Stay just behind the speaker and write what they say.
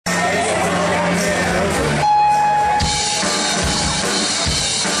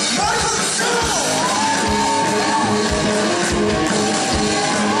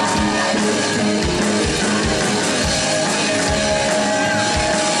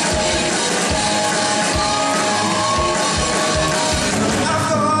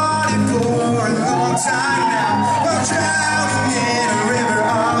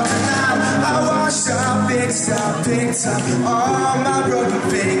fix up all my broken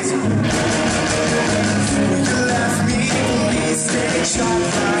things. You left me police station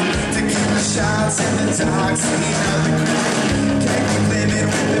to keep the shots and the dogs clean of the crowd. Can't keep living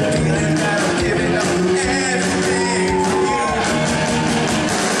with the feeling that I'm giving up everything for you.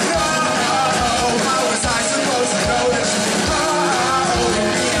 Oh, how was I supposed to know that you over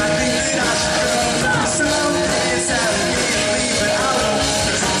me? I think that I should go. Something's telling me to leave, but I won't.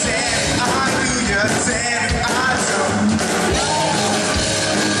 'Cause damn, I knew you, damn, I don't.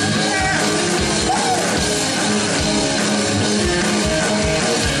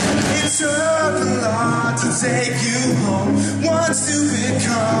 Take you home. One stupid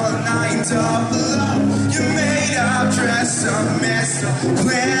call and I end up alone. You made up, dressed up, messed up,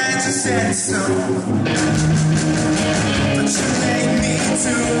 planned to set stone. But you made me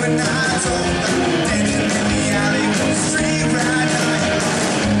do and I don't know. Dancing in the alley, on the street right now.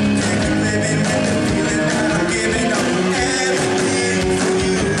 Can't keep living with the feeling that I'm giving up everything for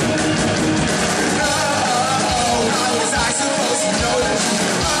you. Oh, how was I supposed to know that you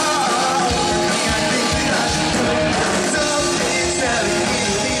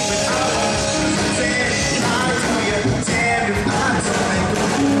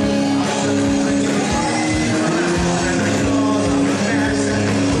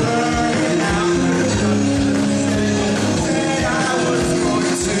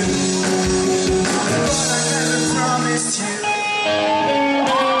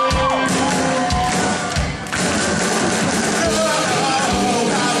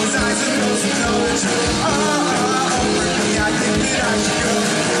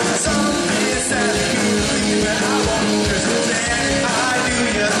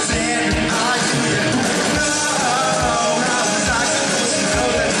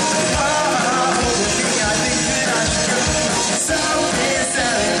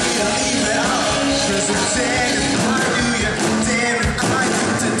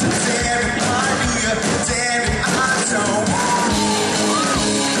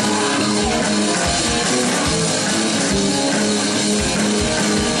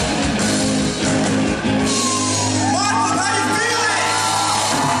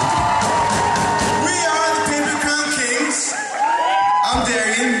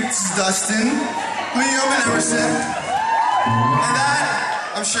Dustin, Liam, and Emerson. And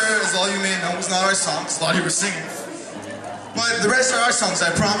that, I'm sure, as all you may know, was not our song, because a lot of you were singing. But the rest are our songs, I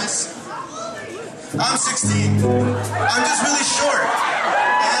promise. I'm 16. I'm just really short.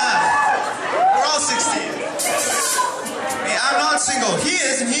 Yeah. We're all 16. Hey, I'm not single. He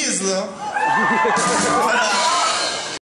is, and he is, though. But,